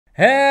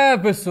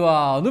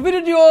Pessoal, no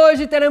vídeo de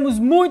hoje teremos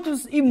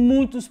muitos e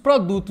muitos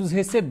produtos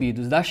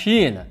recebidos da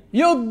China. E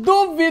eu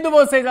duvido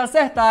vocês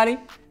acertarem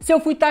se eu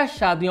fui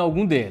taxado em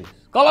algum deles.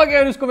 Coloquem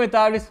aí nos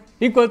comentários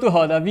enquanto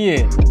roda a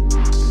vinheta.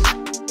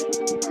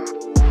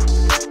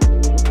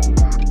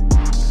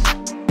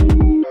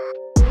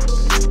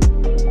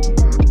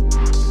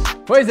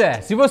 Pois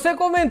é, se você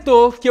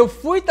comentou que eu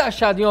fui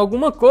taxado em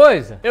alguma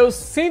coisa, eu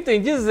sinto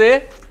em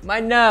dizer,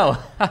 mas não.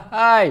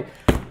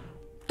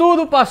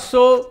 Tudo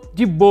passou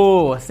de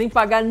boa, sem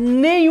pagar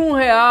nenhum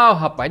real,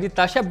 rapaz. De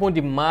taxa é bom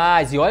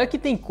demais. E olha que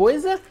tem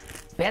coisa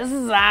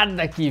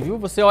pesada aqui, viu?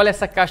 Você olha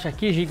essa caixa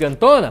aqui,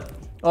 gigantona.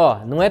 Ó,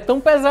 não é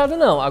tão pesado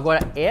não. Agora,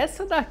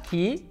 essa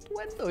daqui, tu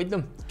é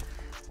doido.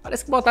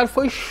 Parece que botaram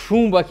foi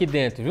chumbo aqui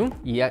dentro, viu?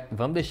 E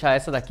vamos deixar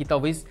essa daqui,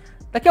 talvez...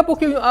 Daqui a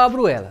pouco eu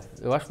abro ela.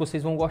 Eu acho que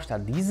vocês vão gostar.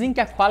 Dizem que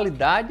a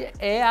qualidade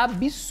é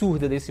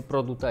absurda desse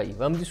produto aí.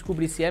 Vamos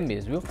descobrir se é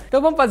mesmo, viu? Então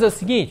vamos fazer o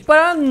seguinte.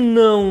 Para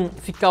não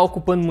ficar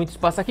ocupando muito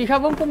espaço aqui, já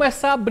vamos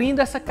começar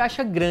abrindo essa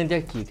caixa grande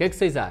aqui. O que é que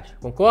vocês acham?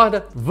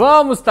 Concorda?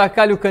 Vamos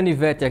tacar-lhe o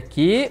canivete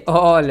aqui.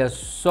 Olha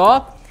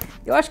só.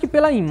 Eu acho que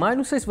pela imagem,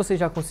 não sei se vocês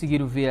já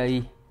conseguiram ver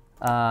aí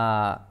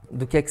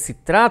do que é que se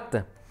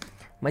trata.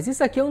 Mas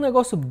isso aqui é um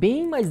negócio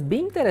bem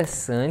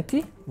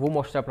interessante. Vou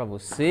mostrar para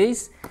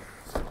vocês.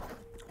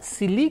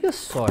 Se liga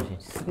só,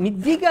 gente. Me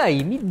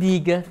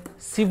diga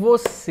se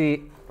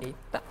você...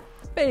 Eita,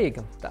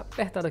 pega, tá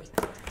apertado aqui.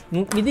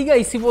 Me diga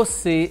aí se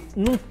você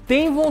não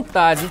tem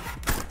vontade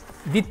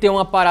de ter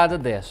uma parada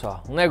dessa, ó.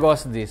 Um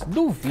negócio desse.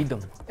 Duvido.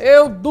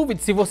 Eu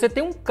duvido. Se você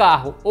tem um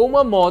carro ou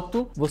uma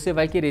moto, você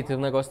vai querer ter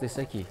um negócio desse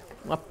aqui.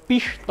 Uma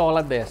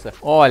pistola dessa.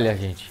 Olha,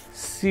 gente,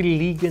 se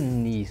liga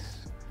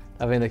nisso.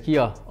 Tá vendo aqui,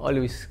 ó? Olha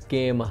o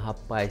esquema,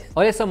 rapaz.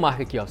 Olha essa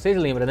marca aqui, ó. Vocês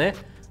lembram, né?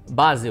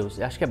 Baseus,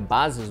 acho que é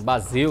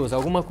Baseus,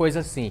 alguma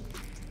coisa assim.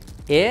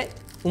 É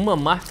uma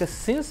marca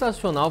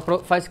sensacional,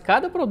 faz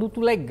cada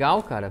produto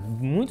legal, cara.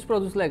 Muitos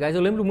produtos legais.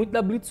 Eu lembro muito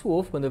da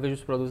Blitzwolf quando eu vejo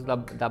os produtos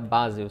da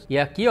Baseus. E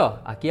aqui, ó,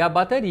 aqui é a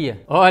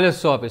bateria. Olha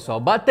só, pessoal,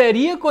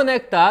 bateria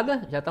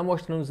conectada. Já tá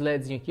mostrando os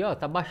LEDzinhos aqui, ó.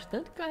 Tá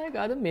bastante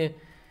carregada mesmo.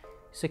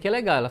 Isso aqui é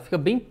legal, ela fica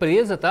bem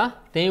presa,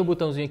 tá? Tem o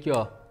botãozinho aqui,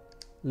 ó,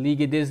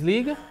 liga e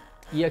desliga.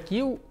 E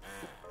aqui o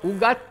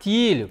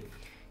gatilho.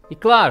 E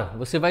claro,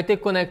 você vai ter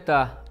que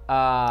conectar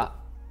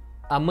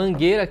a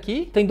mangueira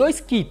aqui. Tem dois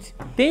kits.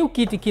 Tem o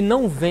kit que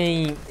não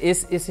vem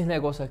esse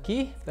negócio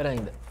aqui. Pera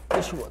ainda.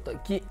 Deixa eu botar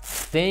aqui.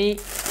 Tem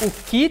o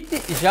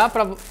kit já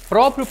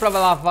próprio para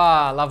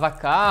lavar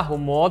carro,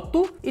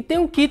 moto. E tem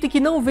um kit que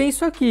não vem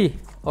isso aqui.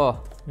 Ó,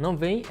 não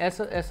vem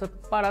essa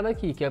parada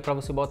aqui, que é para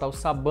você botar o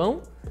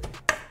sabão.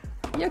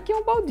 E aqui é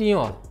um baldinho,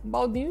 ó. Um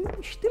baldinho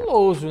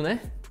estiloso,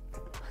 né?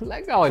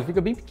 Legal, ele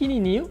fica bem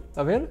pequenininho,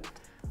 tá vendo?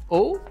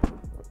 Ou...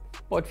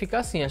 pode ficar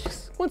assim,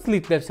 quantos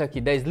litros deve ser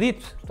aqui? 10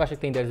 litros? Tu acha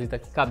que tem 10 litros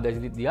aqui? Cabe 10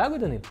 litros de água,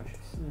 Danilo?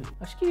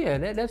 Acho que é,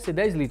 né? Deve ser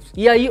 10 litros.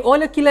 E aí,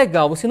 olha que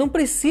legal, você não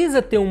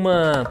precisa ter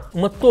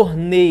uma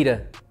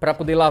torneira para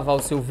poder lavar o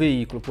seu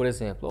veículo, por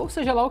exemplo. Ou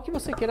seja lá o que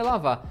você queira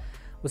lavar.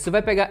 Você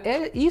vai pegar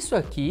isso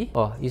aqui,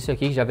 ó, isso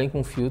aqui que já vem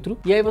com filtro.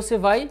 E aí você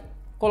vai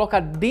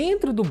colocar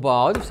dentro do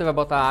balde, você vai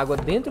botar a água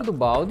dentro do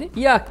balde.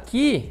 E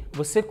aqui,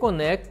 você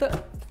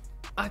conecta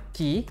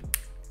aqui,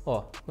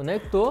 ó,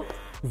 conectou.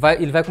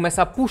 Ele vai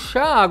começar a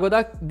puxar a água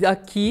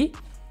daqui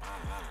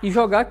e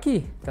jogar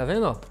aqui, tá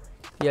vendo, ó?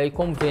 E aí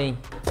como vem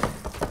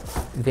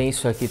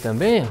isso aqui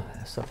também,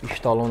 ó, essa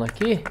pistolona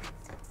aqui,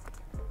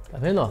 tá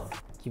vendo, ó?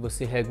 Que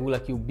você regula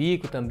aqui o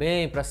bico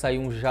também para sair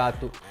um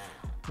jato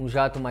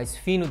mais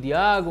fino de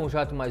água, um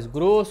jato mais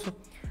grosso.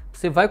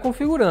 Você vai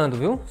configurando,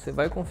 viu? Você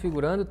vai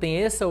configurando. Tem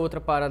essa outra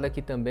parada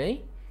aqui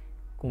também,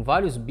 com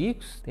vários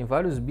bicos, tem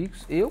vários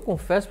bicos. Eu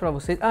confesso para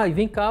vocês, e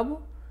vem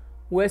cabo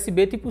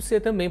USB tipo C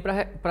também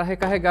para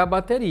recarregar a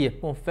bateria.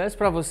 Confesso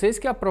para vocês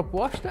que a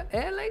proposta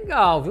é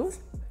legal, viu?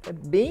 É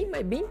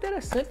bem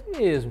interessante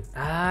mesmo.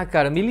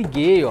 Cara, me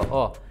liguei,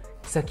 ó.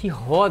 Isso aqui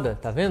roda,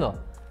 tá vendo, ó?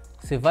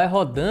 Você vai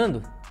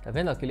rodando, tá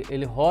vendo, ó? Que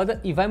ele roda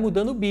e vai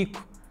mudando o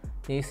bico.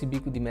 Tem esse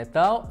bico de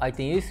metal, aí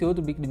tem esse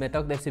outro bico de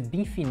metal que deve ser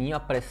bem fininho, a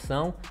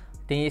pressão.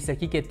 Tem esse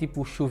aqui que é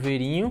tipo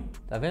chuveirinho,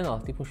 tá vendo, ó?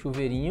 Tipo um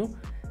chuveirinho.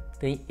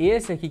 Tem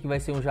esse aqui que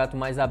vai ser um jato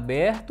mais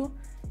aberto.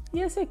 E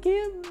esse aqui,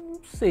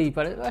 não sei,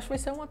 acho que vai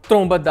ser uma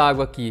tromba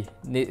d'água aqui.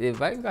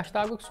 Vai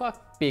gastar água que só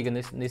pega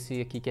nesse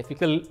aqui, que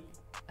fica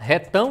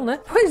retão, né?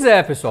 Pois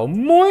é, pessoal,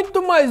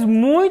 muito, mas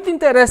muito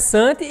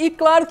interessante. E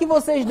claro que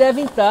vocês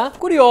devem estar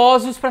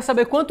curiosos para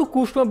saber quanto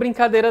custa uma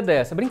brincadeira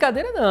dessa.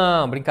 Brincadeira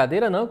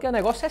não, que o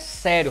negócio é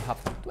sério,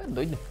 rapaz. Tu é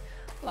doido.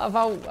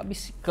 Lavar a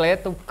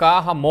bicicleta, o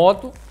carro, a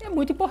moto é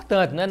muito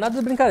importante, não é nada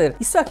de brincadeira.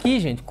 Isso aqui,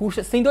 gente,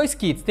 custa... Tem dois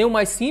kits. Tem o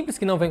mais simples,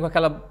 que não vem com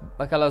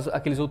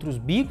aqueles outros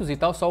bicos e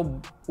tal, só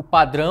o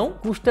padrão,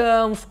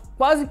 custa uns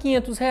quase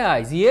 500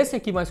 reais. E esse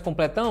aqui mais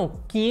completão,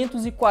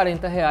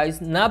 540 reais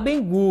na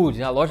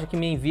Banggood, a loja que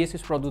me envia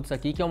esses produtos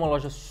aqui, que é uma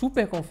loja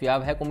super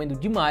confiável, recomendo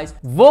demais.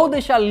 Vou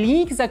deixar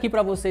links aqui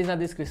para vocês na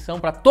descrição,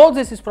 para todos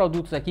esses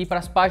produtos aqui, para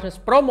as páginas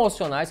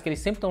promocionais, que eles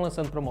sempre estão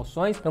lançando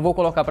promoções, então vou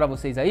colocar para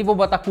vocês aí, vou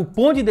botar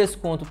cupom de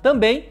desconto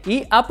também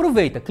e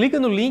aproveita, clica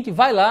no link,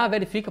 vai lá,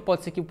 verifica,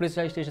 pode ser que o preço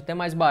já esteja até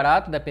mais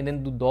barato,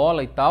 dependendo do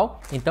dólar e tal.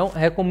 Então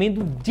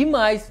recomendo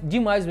demais,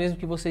 demais mesmo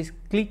que vocês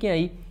cliquem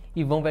aí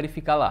e vão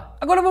verificar lá.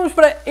 Agora vamos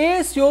para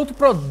esse outro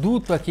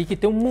produto aqui que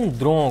tem um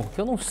mundrongo, que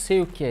eu não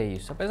sei o que é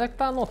isso, apesar que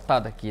tá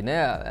anotado aqui,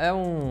 né? É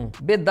um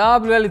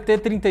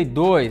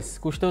BWLT32,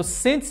 custou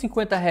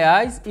 150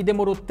 reais e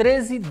demorou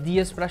 13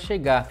 dias para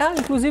chegar. Ah,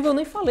 inclusive eu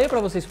nem falei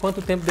para vocês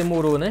quanto tempo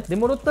demorou, né?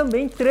 Demorou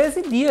também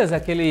 13 dias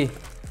aquele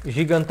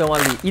gigantão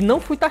ali. E não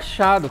fui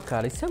taxado,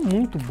 cara. Isso é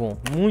muito bom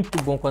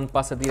quando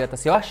passa direto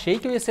assim. Eu achei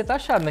que eu ia ser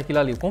taxado naquilo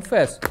ali, eu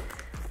confesso.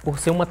 Por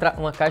ser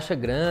uma caixa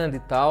grande e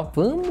tal.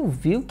 Vamos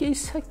ver o que é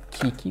isso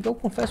aqui. Que eu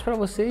confesso pra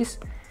vocês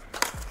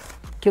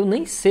que eu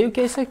nem sei o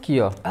que é isso aqui,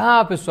 ó.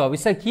 Ah, pessoal,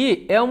 isso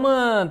aqui é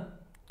uma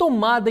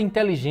tomada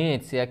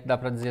inteligente, se é que dá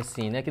pra dizer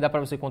assim, né? Que dá pra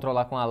você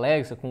controlar com a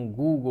Alexa, com o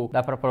Google,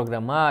 dá pra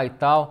programar e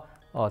tal.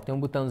 Ó, tem um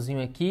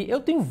botãozinho aqui.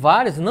 Eu tenho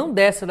várias, não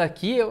dessa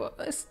daqui.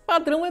 Esse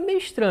padrão é meio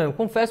estranho,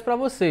 confesso pra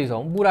vocês,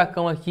 ó. Um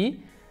buracão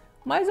aqui.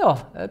 Mas, ó,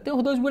 tem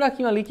os dois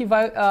buraquinhos ali que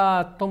vai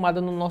a tomada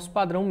no nosso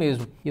padrão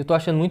mesmo. E eu tô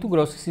achando muito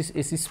grosso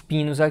esses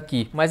pinos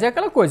aqui. Mas é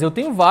aquela coisa, eu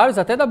tenho vários,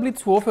 até da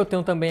Blitzwolf eu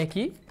tenho também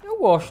aqui. Eu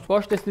gosto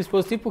desse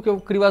dispositivo porque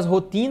eu crio as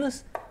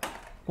rotinas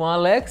com a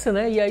Alexa,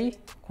 né? E aí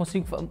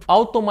consigo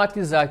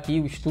automatizar aqui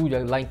o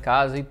estúdio lá em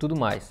casa e tudo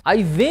mais.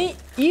 Aí veio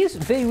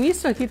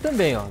isso aqui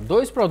também, ó.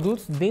 Dois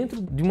produtos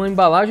dentro de uma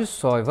embalagem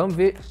só. E vamos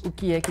ver o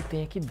que é que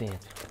tem aqui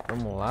dentro.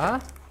 Vamos lá.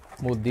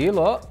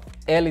 Modelo, ó,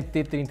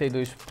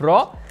 LT32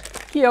 Pro.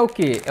 Que é o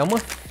que? É uma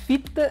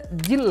fita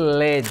de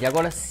LED.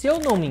 Agora, se eu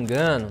não me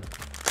engano,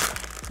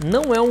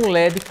 não é um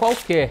LED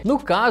qualquer. No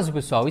caso,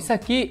 pessoal, isso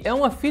aqui é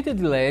uma fita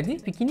de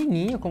LED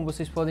pequenininha, como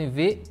vocês podem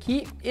ver,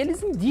 que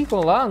eles indicam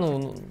lá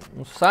no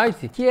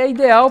site que é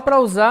ideal para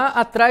usar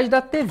atrás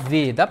da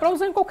TV. Dá para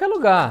usar em qualquer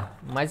lugar,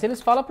 mas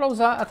eles falam para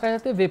usar atrás da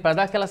TV, para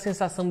dar aquela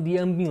sensação de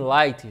ambient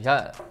light.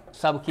 Já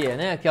sabe o que é,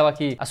 né? Aquela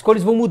que as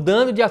cores vão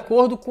mudando de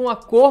acordo com a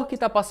cor que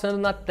está passando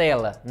na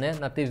tela, né?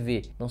 Na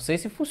TV. Não sei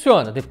se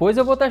funciona, depois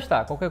eu vou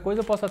testar. Qualquer coisa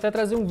eu posso até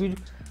trazer um vídeo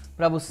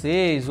para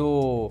vocês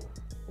ou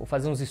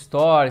fazer uns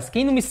stories.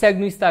 Quem não me segue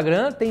no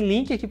Instagram, tem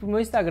link aqui pro meu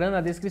Instagram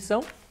na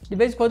descrição. De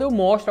vez em quando eu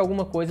mostro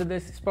alguma coisa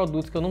desses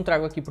produtos que eu não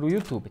trago aqui pro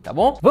YouTube, tá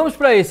bom? Vamos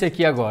para esse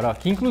aqui agora, ó,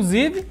 que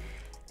inclusive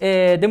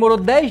demorou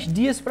 10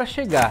 dias para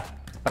chegar.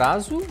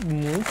 Prazo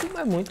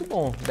muito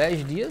bom.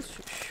 10 dias,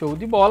 show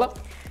de bola.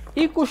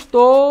 E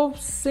custou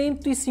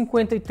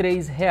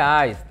 153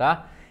 reais,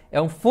 tá?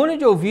 É um fone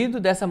de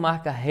ouvido dessa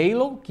marca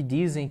Halo, que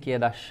dizem que é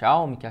da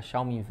Xiaomi, que a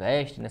Xiaomi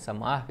investe nessa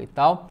marca e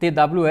tal.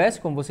 TWS,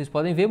 como vocês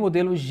podem ver,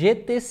 modelo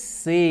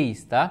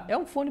GT6, tá? É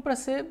um fone para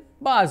ser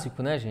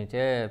básico, né, gente?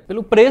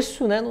 Pelo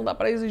preço, né, não dá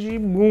para exigir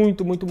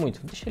muito.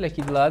 Deixa ele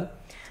aqui do lado.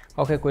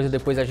 Qualquer coisa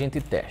depois a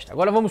gente testa.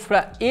 Agora vamos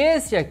para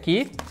esse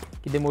aqui,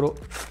 que demorou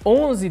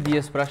 11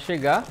 dias para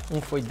chegar. Um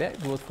foi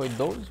 10, o outro foi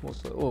 12,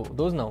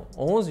 12 não,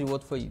 11, o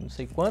outro foi não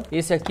sei quanto.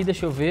 Esse aqui,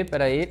 deixa eu ver,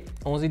 pera aí,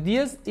 11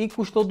 dias e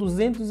custou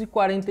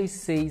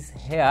 246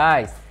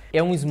 reais.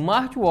 É um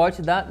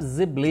smartwatch da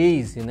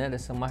ZBlaze, né,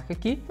 dessa marca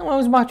aqui. Não é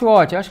um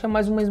smartwatch, acho que é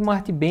mais uma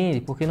Smart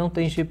Band, porque não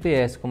tem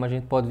GPS, como a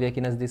gente pode ver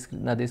aqui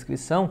na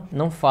descrição,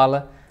 não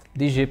fala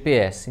de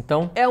GPS.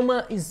 Então, é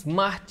uma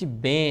Smart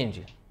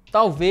Band.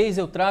 Talvez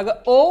eu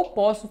traga ou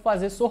posso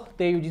fazer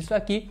sorteio disso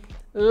aqui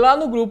lá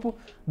no grupo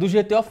do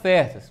GT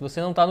Ofertas. Se você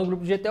não está no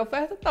grupo do GT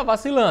Ofertas, tá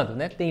vacilando,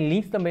 né? Tem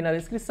link também na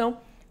descrição.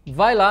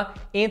 Vai lá,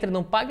 entra,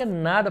 não paga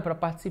nada para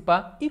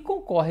participar e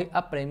concorre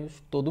a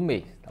prêmios todo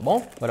mês, tá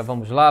bom? Agora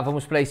vamos lá,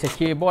 vamos para esse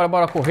aqui.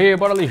 Bora correr,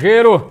 bora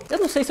ligeiro. Eu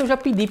não sei se eu já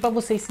pedi para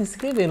vocês se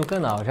inscrever no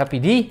canal. Já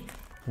pedi?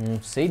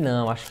 Não sei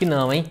não, acho que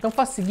não, hein? Então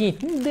faça o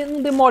seguinte,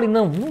 não demore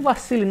não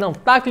vacile não.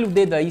 Taque o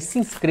dedo aí, se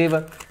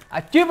inscreva.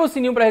 Ativa o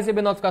sininho para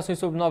receber notificações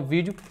sobre o novo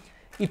vídeo.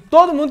 E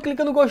todo mundo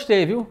clica no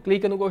gostei, viu?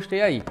 Clica no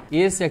gostei aí.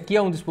 Esse aqui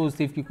é um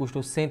dispositivo que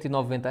custou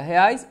 190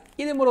 reais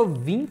e demorou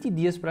 20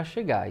 dias para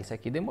chegar. Esse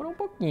aqui demorou um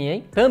pouquinho,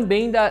 hein?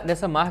 Também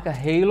dessa marca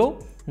Halo,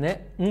 né?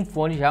 Um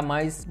fone já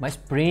mais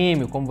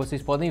premium, como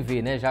vocês podem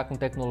ver, né? Já com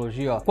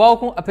tecnologia, ó.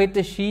 Qualcomm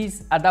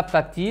aptX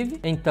Adaptative.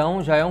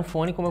 Então já é um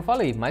fone, como eu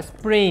falei, mais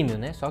premium,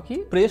 né? Só que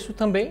preço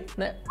também,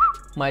 né?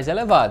 Mais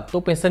elevado.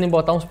 Estou pensando em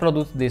botar uns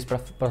produtos desses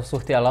para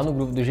sortear lá no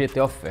grupo do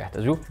GT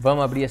Ofertas, viu?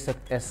 Vamos abrir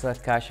essa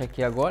caixa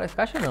aqui agora.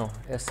 Caixa não,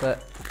 essa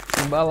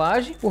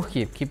embalagem. Por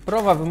quê? Porque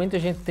provavelmente a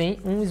gente tem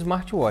um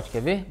smartwatch.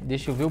 Quer ver?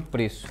 Deixa eu ver o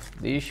preço.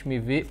 Deixa-me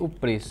ver o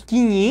preço.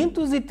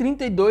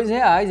 532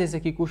 reais esse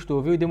aqui custou,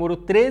 viu? E demorou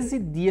 13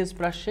 dias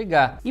para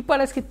chegar. E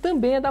parece que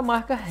também é da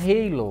marca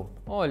Halo.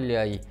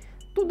 Olha aí.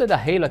 Tudo é da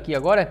Halo aqui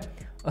agora.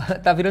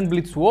 Tá virando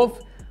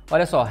Blitzwolf.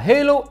 Olha só,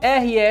 Halo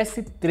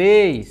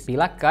RS3.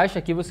 Pela caixa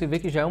aqui você vê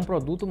que já é um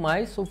produto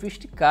mais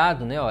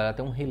sofisticado, né? Ó, ela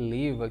tem um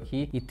relevo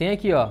aqui. E tem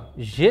aqui, ó,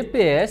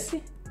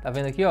 GPS. Tá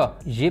vendo aqui, ó?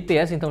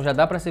 GPS, então já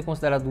dá para ser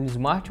considerado um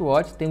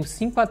smartwatch. Tem o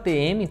 5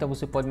 ATM, então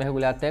você pode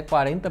mergulhar até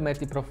 40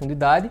 metros de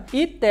profundidade.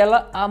 E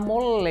tela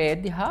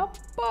AMOLED.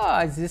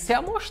 Rapaz, esse é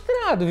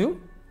amostrado,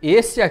 viu?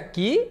 Esse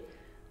aqui,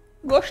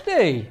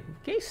 gostei.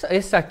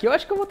 Esse aqui eu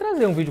acho que eu vou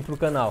trazer um vídeo pro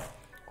canal.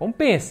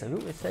 Compensa, viu?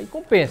 Esse aí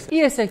compensa.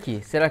 E esse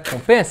aqui, será que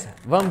compensa?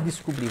 Vamos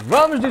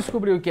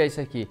descobrir o que é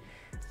isso aqui.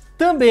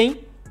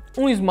 Também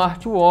um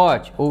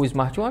smartwatch, ou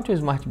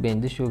smartband,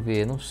 deixa eu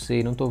ver, não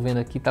sei, não tô vendo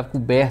aqui, tá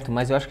coberto,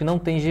 mas eu acho que não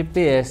tem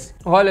GPS.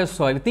 Olha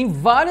só, ele tem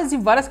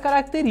várias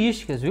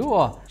características, viu?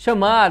 Ó,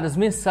 chamadas,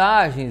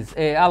 mensagens,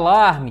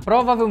 alarme.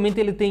 Provavelmente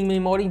ele tem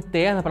memória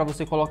interna para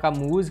você colocar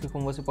música,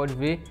 como você pode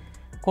ver.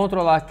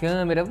 Controlar a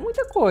câmera,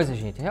 muita coisa,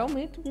 gente.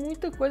 Realmente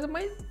muita coisa,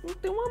 mas não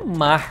tem uma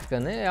marca,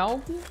 né? É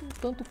algo um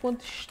tanto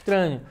quanto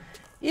estranho.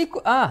 E,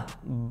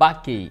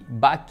 Baqui,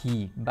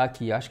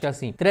 acho que é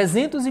assim,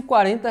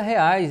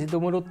 R$340 e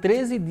demorou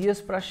 13 dias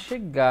para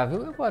chegar,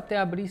 viu? Eu vou até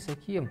abrir isso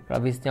aqui, para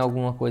ver se tem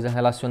alguma coisa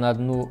relacionada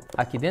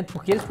aqui dentro,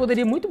 porque eles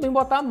poderiam muito bem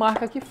botar a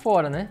marca aqui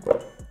fora, né?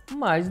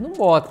 Mas não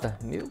bota,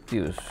 meu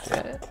Deus,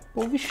 é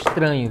povo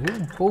estranho, viu?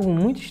 Um povo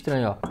muito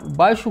estranho, ó. O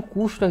baixo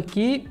custo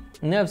aqui,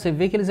 né? Você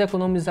vê que eles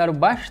economizaram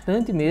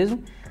bastante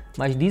mesmo,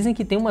 mas dizem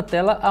que tem uma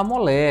tela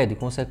AMOLED,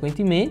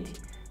 consequentemente,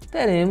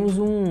 teremos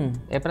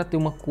para ter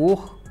uma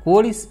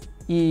cores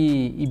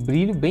e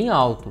brilho bem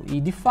alto.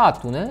 E de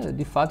fato, né?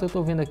 De fato eu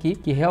tô vendo aqui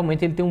que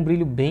realmente ele tem um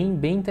brilho bem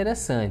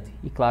interessante.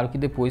 E claro que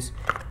depois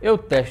eu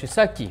testo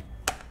isso aqui.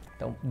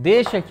 Então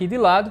deixa aqui de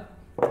lado.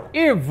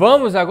 E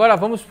vamos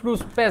para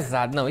os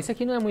pesados. Não, esse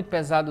aqui não é muito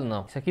pesado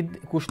não. Esse aqui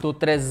custou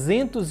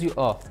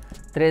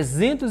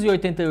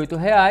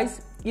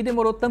R$388 e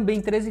demorou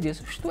também 13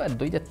 dias. Tu é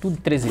doido? É tudo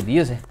 13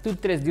 dias? É tudo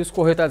 13 dias. O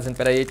correio tá dizendo,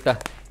 peraí, eita,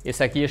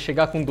 esse aqui ia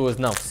chegar com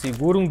 12. Não,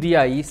 segura um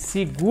dia aí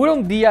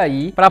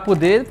para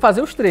poder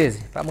fazer os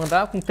 13. Para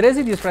mandar com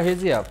 13 dias para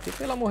Resiel. Porque,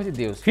 pelo amor de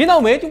Deus.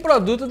 Finalmente um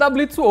produto da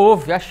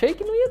Blitzwolf. Achei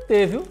que não ia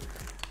ter, viu?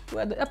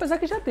 Apesar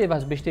que já teve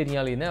as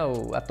besteirinhas ali, né?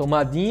 A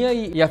tomadinha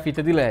e a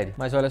fita de LED.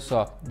 Mas olha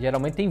só,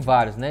 geralmente tem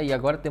vários, né? E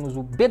agora temos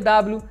o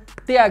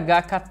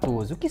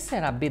BWTH14. O que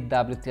será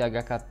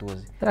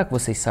BWTH14? Será que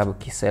vocês sabem o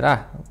que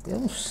será? Eu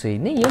não sei,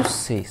 nem eu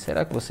sei.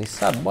 Será que vocês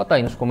sabem? Bota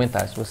aí nos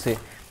comentários se você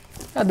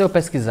já deu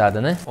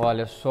pesquisada, né?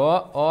 Olha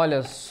só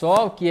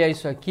o que é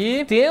isso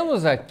aqui.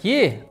 Temos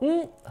aqui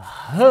um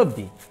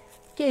hub.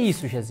 Que é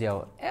isso,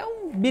 Gesiel? É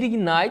um Big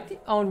Night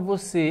onde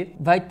você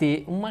vai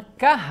ter uma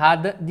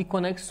carrada de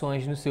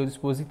conexões no seu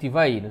dispositivo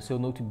aí, no seu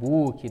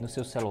notebook, no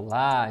seu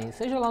celular,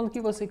 seja lá no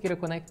que você queira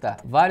conectar.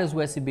 Vários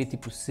USB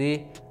tipo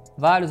C,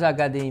 vários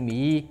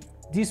HDMI,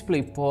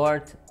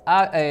 DisplayPort,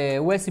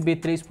 USB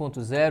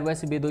 3.0,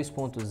 USB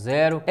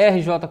 2.0,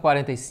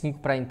 RJ45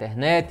 para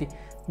internet.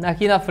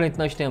 Aqui na frente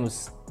nós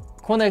temos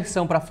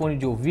conexão para fone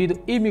de ouvido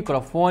e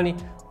microfone,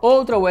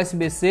 outra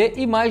USB-C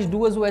e mais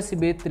duas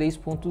USB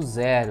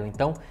 3.0.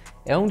 Então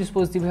é um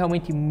dispositivo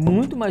realmente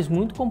muito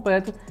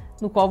completo,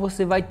 no qual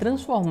você vai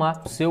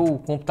transformar o seu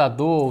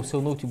computador, o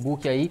seu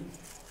notebook aí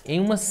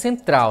em uma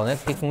central, né?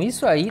 Porque com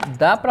isso aí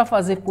dá para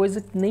fazer coisa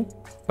que nem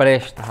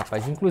presta,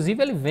 rapaz.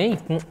 Inclusive ele vem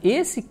com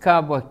esse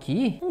cabo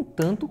aqui um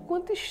tanto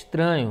quanto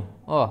estranho,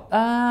 ó.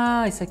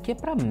 Isso aqui é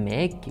para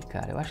Mac,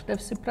 cara. Eu acho que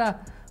deve ser para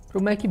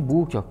o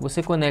MacBook, ó.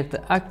 Você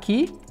conecta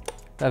aqui,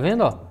 tá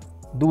vendo, ó?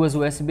 Duas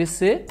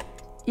USB-C.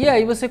 E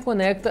aí você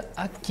conecta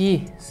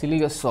aqui, se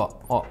liga só,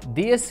 ó,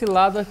 desse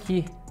lado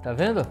aqui, tá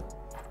vendo?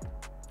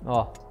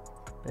 Ó,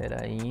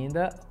 pera,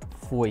 ainda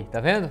foi, tá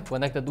vendo?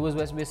 Conecta duas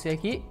USB-C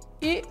aqui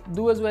e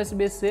duas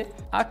USB-C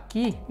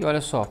aqui. E olha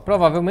só,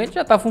 provavelmente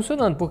já tá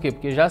funcionando, por quê?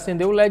 Porque já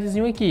acendeu o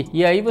LEDzinho aqui.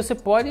 E aí você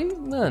pode,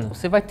 mano,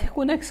 você vai ter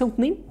conexão que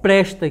nem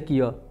presta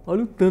aqui, ó.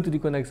 Olha o tanto de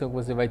conexão que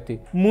você vai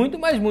ter. Muito,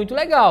 mas muito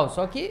legal,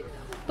 só que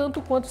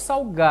tanto quanto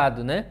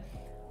salgado, né?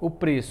 O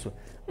preço.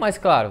 Mas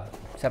claro,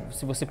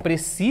 se você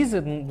precisa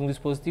de um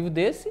dispositivo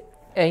desse,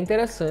 é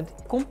interessante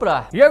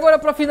comprar. E agora,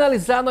 para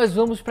finalizar, nós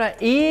vamos para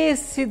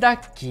esse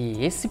daqui.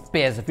 Esse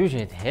pesa, viu,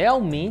 gente?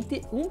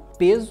 Realmente um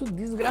peso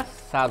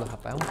desgraçado,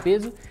 rapaz. Um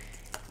peso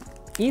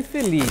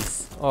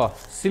infeliz. Ó,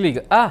 se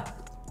liga.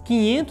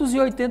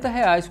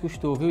 R$580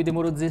 custou, viu? E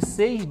demorou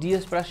 16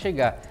 dias para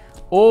chegar.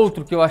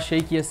 Outro que eu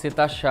achei que ia ser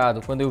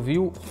taxado. Quando eu vi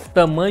o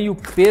tamanho e o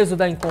peso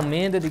da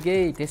encomenda, eu digo,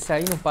 eita, esse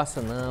aí não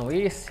passa não.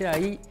 Esse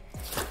aí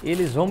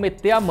eles vão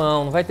meter a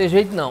mão, não vai ter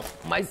jeito não.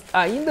 Mas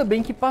ainda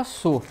bem que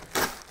passou,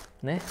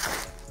 né?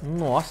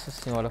 Nossa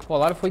senhora, o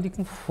colar foi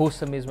com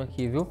força mesmo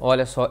aqui, viu?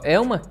 Olha só, é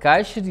uma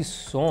caixa de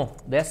som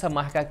dessa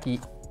marca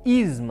aqui,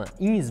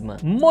 INSCREVA,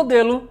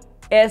 modelo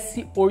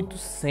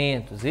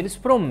S800. Eles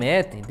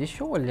prometem,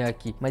 deixa eu olhar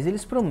aqui, mas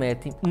eles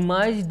prometem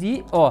mais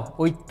de,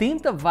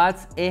 80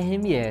 watts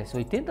RMS.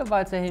 80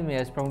 watts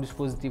RMS para um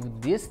dispositivo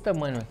desse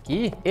tamanho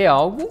aqui é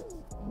algo...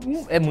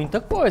 É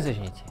muita coisa,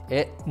 gente.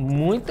 É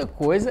muita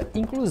coisa,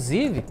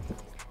 inclusive...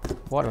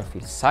 Bora, meu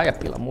filho, saia,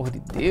 pelo amor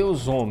de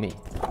Deus, homem.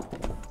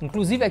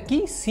 Inclusive aqui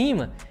em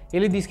cima,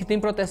 Ele diz que tem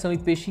proteção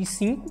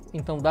IPX5,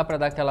 então dá para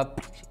dar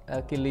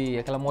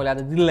aquela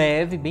molhada de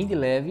leve, bem de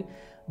leve.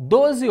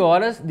 12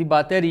 horas de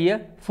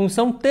bateria,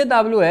 função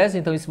TWS,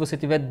 então se você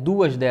tiver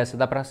duas dessas,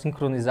 dá para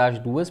sincronizar as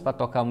duas, para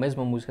tocar a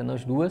mesma música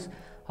nas duas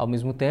ao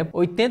mesmo tempo.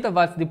 80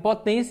 watts de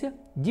potência,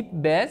 Deep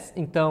Bass,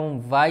 então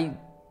vai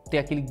ter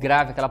aquele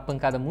grave, aquela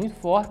pancada muito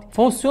forte.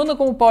 Funciona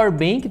como power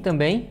bank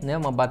também, né?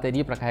 Uma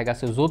bateria para carregar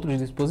seus outros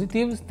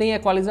dispositivos. Tem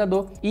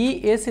equalizador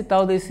e esse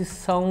tal desse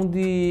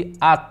Sound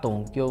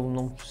Atom, que eu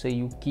não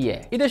sei o que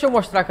é. E deixa eu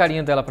mostrar a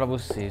carinha dela para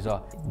vocês,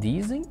 ó.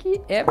 Dizem que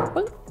é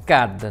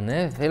pancada,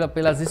 né?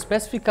 Pelas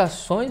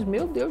especificações,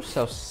 meu Deus do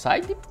céu,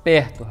 sai de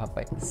perto,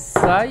 rapaz.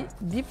 Sai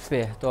de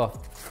perto, ó.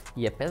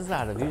 E é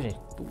pesada, viu, gente?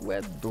 Tu é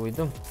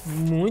doido.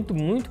 Muito,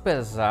 muito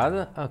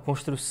pesada. A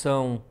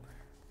construção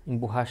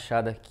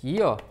emborrachada aqui,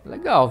 ó,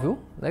 legal, viu?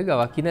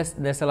 Legal. Aqui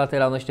nessa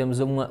lateral nós temos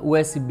uma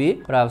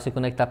USB para você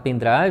conectar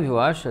pendrive, eu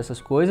acho,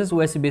 essas coisas,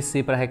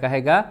 USB-C para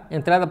recarregar,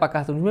 entrada para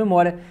cartão de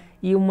memória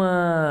e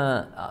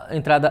uma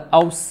entrada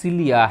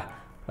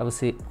auxiliar para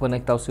você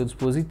conectar o seu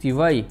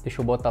dispositivo aí. Deixa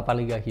eu botar para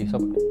ligar aqui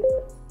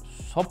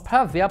só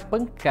para ver a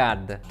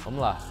pancada. Vamos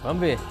lá,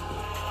 vamos ver.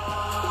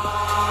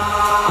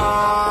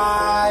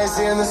 Eyes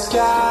in the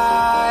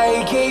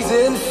sky,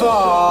 gazing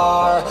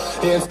far.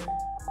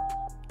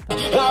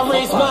 I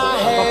raise my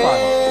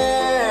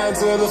hand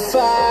to the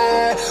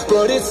fire,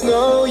 but it's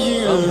no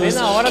use,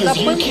 na hora da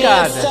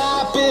pancada.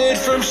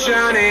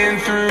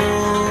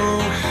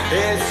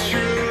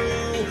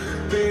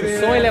 O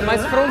som ele é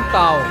mais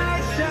frontal.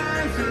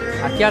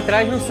 Aqui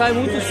atrás não sai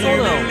muito som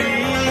não.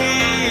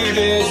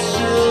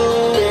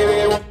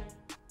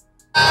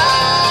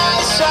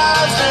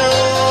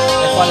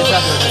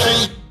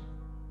 Equalizador.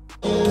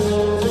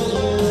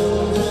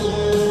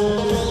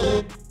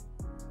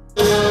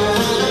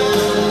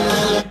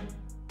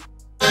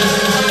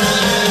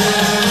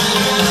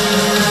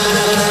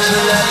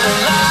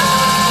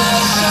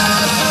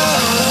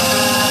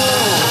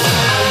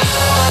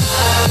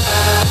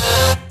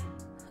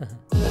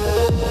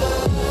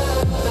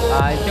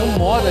 Ele tem um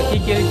modo aqui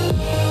que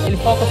ele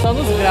foca só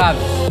nos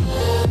graves.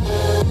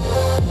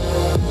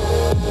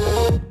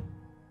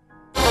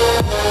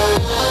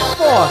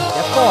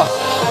 É forte.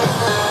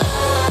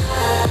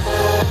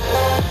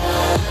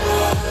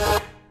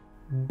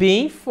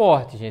 Bem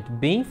forte, gente,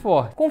 bem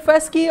forte.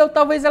 Confesso que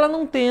talvez ela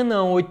não tenha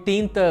não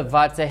 80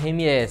 watts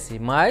RMS,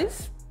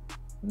 mas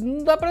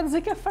não dá pra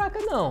dizer que é fraca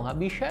não. A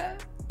bicha é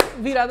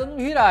virada no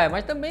giraia,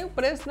 mas também o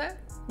preço, né,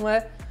 não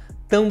é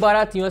tão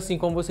baratinho assim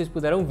como vocês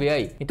puderam ver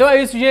aí. Então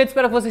é isso, gente.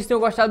 Espero que vocês tenham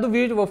gostado do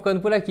vídeo. Vou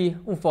ficando por aqui.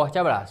 Um forte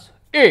abraço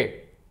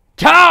e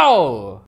tchau!